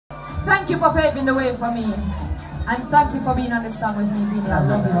Thank you for paving the way for me. And thank you for being on the song with me, Beenie. I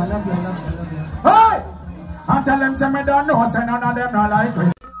love you, I love you, I love you, I love you. Hey! And tell them say me don't know, say none of them not like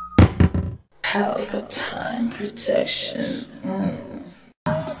me. Pelpa time protection.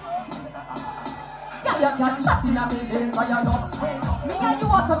 You can chat in a me face or you just sweat. Me and you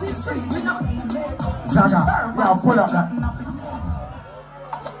out to the street, we not Zaga, yeah, pull up that.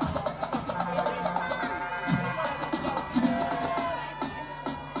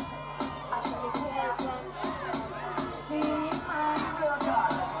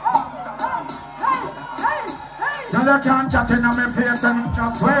 You can't chat in my face and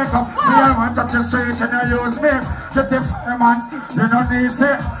just wake up. Me I want to touch you straight and you use me. Get the man, you know this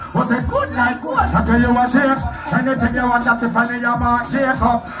it. Was it good like good? I tell you what it. Anything you want to Tiffany, you want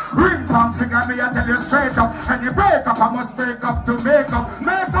Jacob. Ring pump finger me, I tell you straight up. And you break up, I must break up to make up.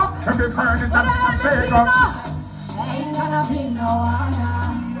 Make up, every furniture can shake up. Ain't gonna be no one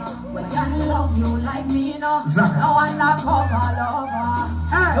we can love you like me, no. No one that cover lover.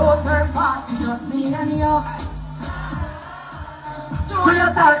 No third party, just me and you. So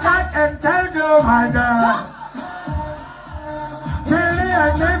you talk like and tell you, my girl. Till the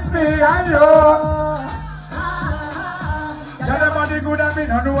end, miss me and you. Tell them what the good have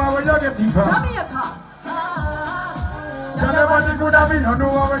been, I know where you get it from. Jamaica. Tell them what the good have been, I know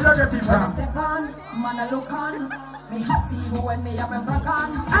where you get it from. Step on, man, I look on. Me hot even when me have a fragan.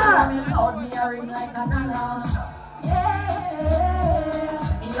 Me loud, me a ring like an alarm. Yes.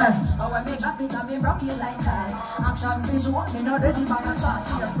 Oh, when me got it and me broke it like that. Action visual, me not ready back and shot.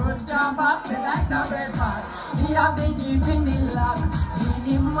 She a good jump off me like the red pot. Me a big give in me lock.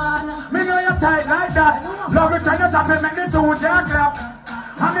 Beenie man. Me know you tight like that. Love it when you chop it, make the two jack clap.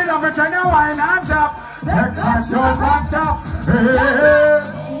 And me love it when you wine and chop. Take control back top. Hey.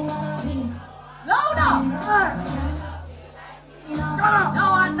 Louder. No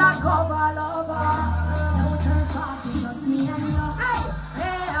one that cover lover. No third party, just me and you.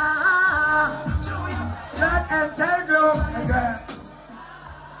 Black and tell glow again.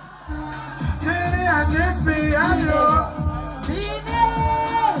 Till the end, it's me and you.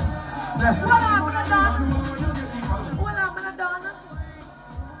 Beenie! Bless you. What I'm gonna done?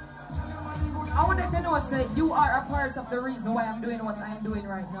 I wonder if you know, say, you are a part of the reason why I'm doing what I'm doing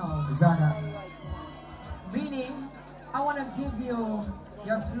right now. Zaga. Beenie, I want to give you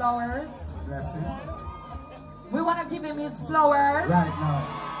your flowers. Blessings. We want to give him his flowers. Right now.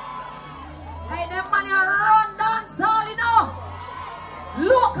 Hey, them man you run dance all, you know.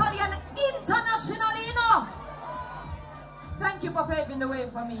 Locally and internationally, you know. Thank you for paving the way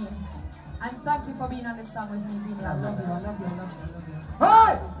for me. And thank you for being on the song with me, Beenie. I love you, I love you, I love you, I love you.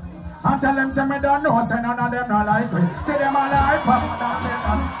 Hey! And tell them say me don't know, say none of them not like me. Say them all like pop, that's it,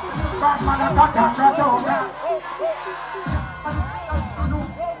 that's it. Back man, I got to crash over.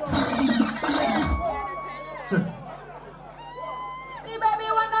 See, baby,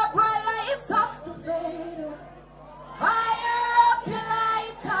 when the bright light starts to fade, fire up your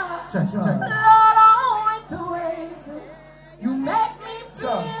lighter. Check. Blood on with the waves. You make me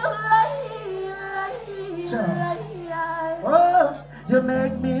feel like. Oh, you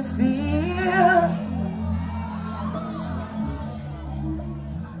make me feel.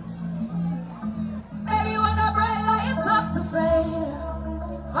 Baby, when the bright light starts to fade,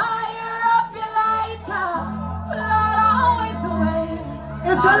 fire up your lighter. Blood on with the waves.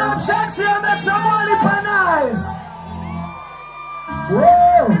 If you love shenseea, make some money pan eyes.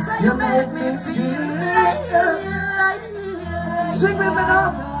 Whoa, you make me feel like. Sing with me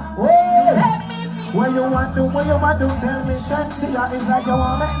now. Whoa. When you want to, tell me shenseea is like you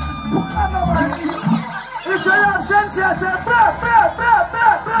want me. Put on the mic. If you love shenseea, say blah.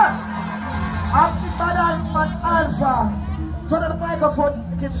 Alpha. Turn on the microphone,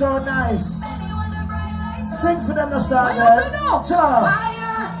 make it so nice. Sing for them to start there.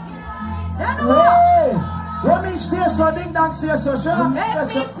 Hey, when me stay so, ding dong stay so, sure. Make me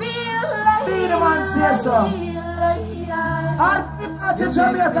feel like. BEENIE MAN stay so. And if you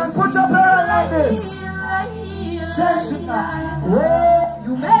Jamaican, put up your hand like this. Shenseea. Whoa.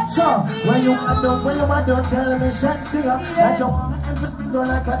 You make so, me feel. when you want to tell me shenseea, like you want me to go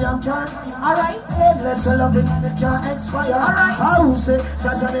like a damn cat. Alright. Endless loving and it can't expire. Alright. How say,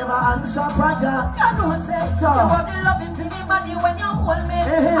 Jaja never answer prayer. You know, say, you want me loving to me body when you hold me.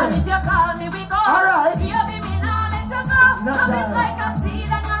 And if you call me, we go. Alright. Baby, me now let you go. Love is like a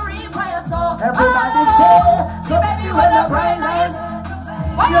seed and you reap by your soul. Everybody say, so baby, when the bright light.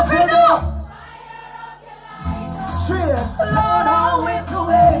 What you feel now? Straight. Lord, on with the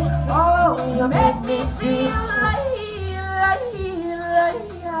way. Oh, You make me feel like.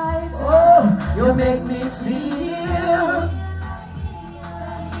 oh, You make me feel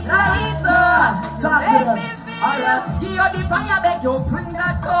like. Talk to Make them. me feel. Alright. Give you the fire, beg you bring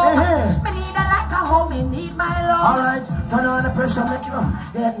that go. Me need a like a home, me need my love. Alright, turn on the pressure, make you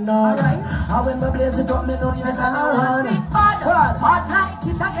get on. Alright. And when my blaze it up, me know you never run. Hot like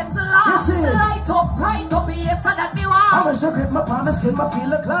it against the law. You see? Light up, bright up, yes, so that me want. I wish I grip my palm, my skin, my feel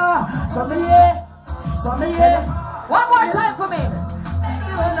the claw. So me yeah, so me yeah. One more time for me.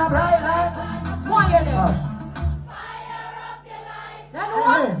 You in a bright light. One year there. Then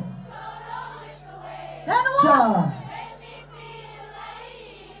what? Then what? Sure.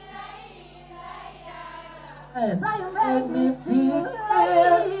 So you make me feel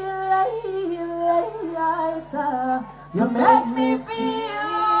lighter. You make me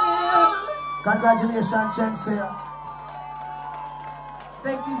feel. Congratulations, shenseea.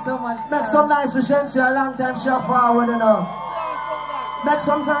 Thank you so much. Make some nice for shenseea, a long time she a forward, you know. Make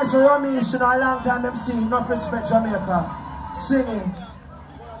some nice for Ramesh, you know, a long time MC. Enough respect, Jamaica. Singing.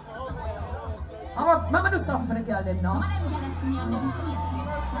 I'm gonna do something for the girl them now.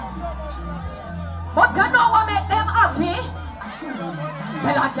 But you know what make them happy?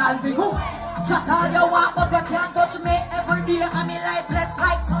 Tell a girl fi go. Chat all you want, but you can't touch me every day. And me like blessed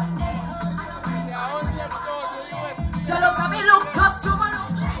like Sunday. Jealous of me looks, just you my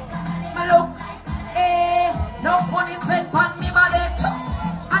look. Eh, no money spent on me body.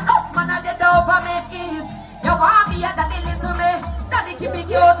 Enough man at the door for me. If you want me, daddy listen me. Daddy keep me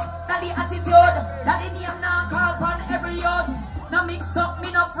cute. Daddy attitude. Daddy name now call upon every youth. Now mix up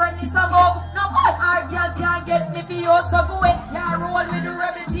me no friendly some up. No more our girl can't get me for you. So go ahead, can't roll with the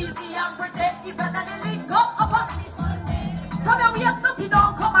rebel TC and protect. Is that the link up on this Sunday? From your waist, nothing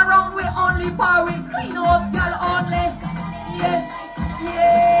don't come around. We only power with clean house girl only. Yeah.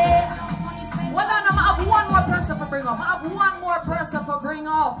 Well, I have one more person for bring up. I have one more person for bring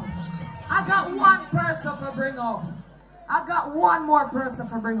up. I got one person for bring up. I got one more person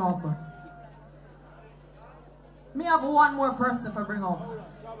for bring up. Me have one more person for bring up.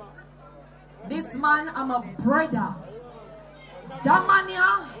 This man, I'm a brother. That man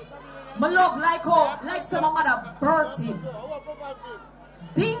here, my love like some of mother birth him.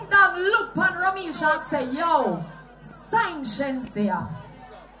 Ding dong look on Ramesh and say, yo, sign shenseea.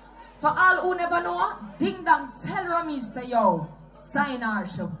 For all who never know, ding dong tell Ramesh say, yo, sign her,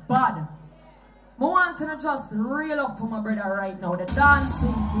 she bad. I want to just reel up to my brother right now, the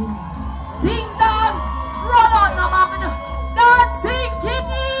dancing king. Ding dong, run out now, man. Dancing king!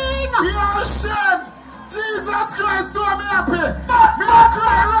 Yo, shit! Jesus Christ, do me happy! Me don't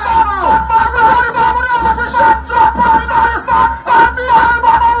cry right now! Everybody from the profession, jump up in the list! And be all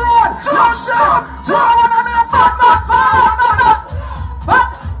on the road! Jump, jump! Jump on me and back, But,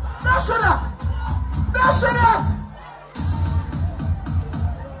 dash it up! Dash it up!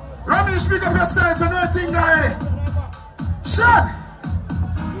 Ramesh, pick up yourself and everything already! Shut!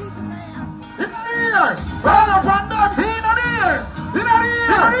 In the ear! Roll up on them! In the ear! In the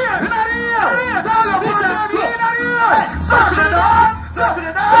ear! In the ear! Roll up on them! In the ear! Circle the dance! Circle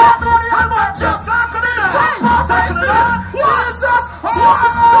the dance! Shout to the elbow! Just circle the dance! Circle the dance! Jesus!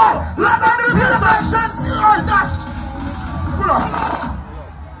 Oh! Let them be the place! Shen, see all that! Pull up!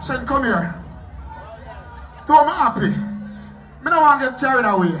 Shen, come here. So I'm happy. I don't want to get carried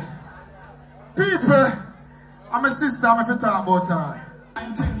away. People, I'm a sister, I'm a talk about her.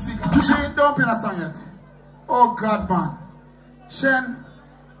 She ain't dumping a song yet. Oh God, man. Shen,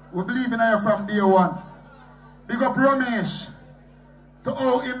 we believe in her from day one. Big up Ramesh to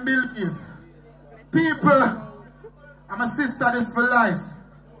how him believe. People, I'm a sister, this for life.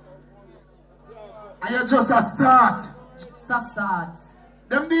 And you're just a start. just a start.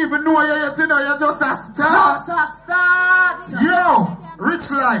 Them don't even know you yet, you know, you're just a start. Just a start. Yo,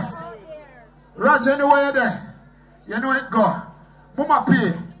 rich life. Roger, anywhere you're there, you know it go. Mama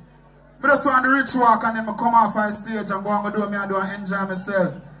pay. I just want the rich walk and then I come off on stage and go and do me and do and enjoy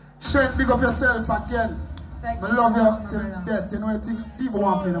myself. Shen, big up yourself again. Thank I you. love you till death. You know, you think people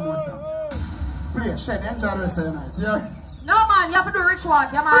want to play no more song. Play, Shen, enjoy the rest of the night. Yeah. No man, you have to do rich walk,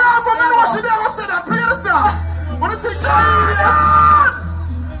 yeah man. Yeah, but I know she never said that. Play the song. What do you think, John?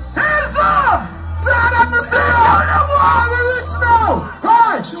 Hands up! John, let me see you. I'm rich now.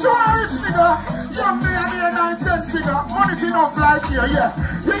 Hey, show a rich nigga. Young millionaire, 9-10 figure. Money if enough like here, yeah.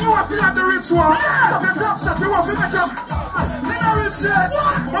 Yeah, you want to have the rich one. Stop your drop shot. You want to make them. You know rich yet.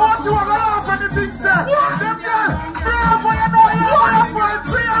 I want you to laugh when the thing said. Them girl, bravo, you know you're wonderful.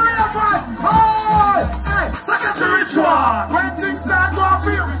 3 arena fast. Hey, so catch the rich one. When things start going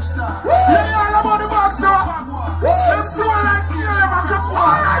for you. Yeah, you all about the boss now. Them slow like you never come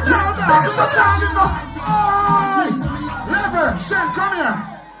on. Yeah, you just standing up. Level, Shen, come here.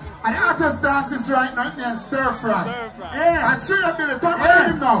 And the artist dances right now in stir fry. Yeah, and show your belly. Turn on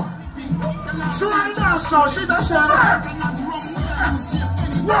him now. show, she the show.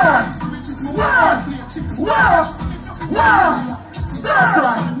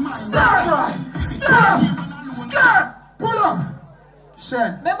 Pull up.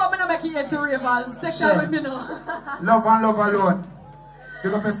 Shen. Remember, I'm not making it to ravers. Take that with me now. Love and love alone.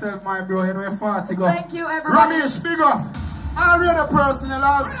 Big up yourself, my bro. You know you're far to go. Thank you, everybody. Ramesh, big up. All radio personnel,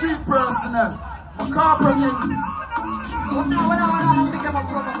 all street personnel. My corporate.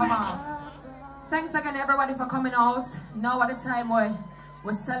 Thanks again, everybody, for coming out. Now at the time where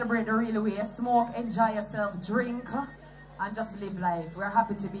we celebrate the real way. Smoke, enjoy yourself, drink, and just live life. We're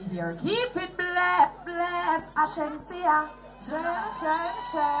happy to be here. Keep it blessed, shenseea. Shen.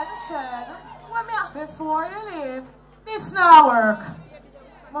 Before you leave, this now work.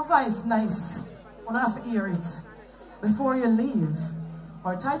 My voice nice. I don't have to hear it. Before you leave,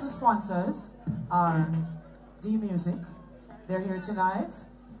 our title sponsors are D Music. They're here tonight.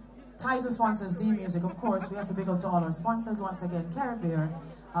 Title sponsors D Music. Of course, we have to big up to all our sponsors once again. Caribbean,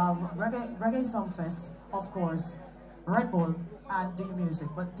 Reggae Sumfest, of course, Red Bull, and D Music.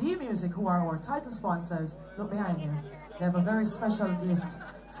 But D Music, who are our title sponsors, look behind you. They have a very special gift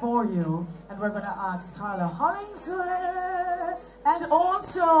for you, and we're gonna ask Carla Hollingsworth and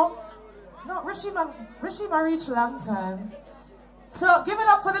also Rishi Marich long time. So give it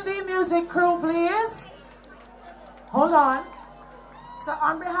up for the D Music crew, please. Hold on. So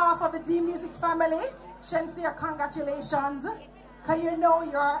on behalf of the D Music family, Shenseea, congratulations. Cause you know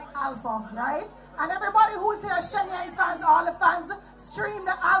you're alpha, right? And everybody who's here, Shenyan fans, all the fans, stream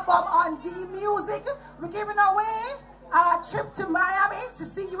the album on D Music. We're giving away a trip to Miami to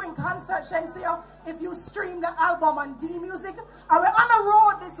see you in concert, Shenseea, if you stream the album on D Music. And we're on the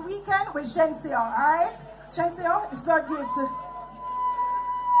road this weekend with Shenseea, alright? Shenseea, this is our gift.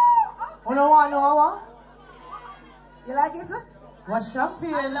 Oh, no. You like it? What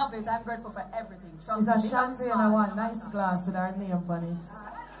champagne? I love it. I'm grateful for everything. Trust It's me. a champagne and one nice glass with our name on it.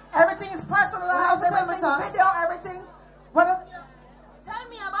 Everything is personalized, everything, video, everything. Tell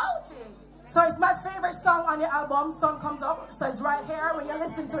me about it. So it's my favorite song on your album, Sun Comes Up. So it's right here when you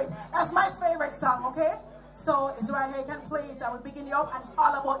listen to it. That's my favorite song, okay? So it's right here, you can play it and we'll begin you up, and it's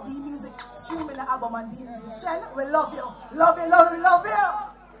all about D Music, streaming the album on D Music. Shen, we love you. Love you, love you, love you.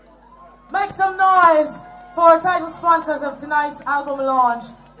 Make some noise for our title sponsors of tonight's album launch,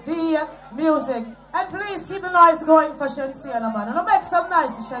 D Music. And please keep the noise going for Shenseea, man. And make some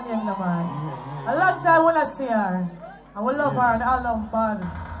noise for Shenseea, man. A long time when I see her. And we love her and all them bad.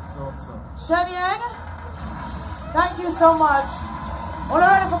 Shenyang, thank you so much. All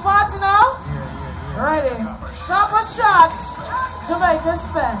ready for party now? Ready. Shop a shot. Jamaica's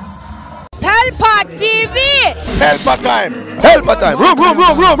best. Pelpa TV! Pelpa time! Pelpa time! Room!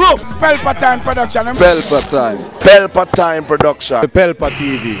 Pelpa time production! Pelpa time production! Pelpa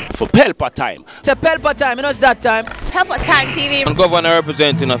TV! For Pelpa time! It's a Pelpa time, you know it's that time. Pelpa time TV! I'm governor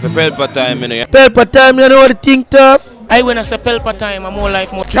representing of Pelpa time, you know. Pelpa time, you know what I think tough? I when I say Pelpa time, I'm more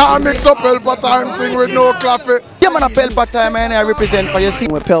like more. Can't mix up Pelpa time thing with no coffee. Yeah, man, a Pelpa time, and I represent for you. See,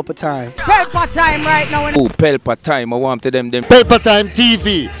 we're Pelpa time. Pelpa time right now. Oh, Pelpa time, I want to them. Pelpa time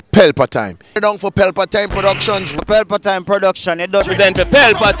TV. Pelpa time. Down for Pelpa time productions. Pelpa time production. It does Present for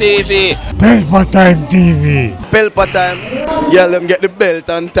Pelpa TV. Pelpa time TV. Pelpa time. Yeah, let them get the belt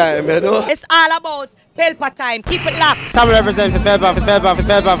on time, you know. It's all about Pelpa time. Keep it locked. Come represent for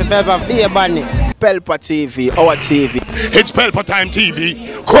Pelpa, be a badness. Pelpa TV, our TV. It's Pelpa time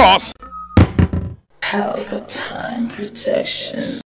TV. Cross. Pelpa time protection.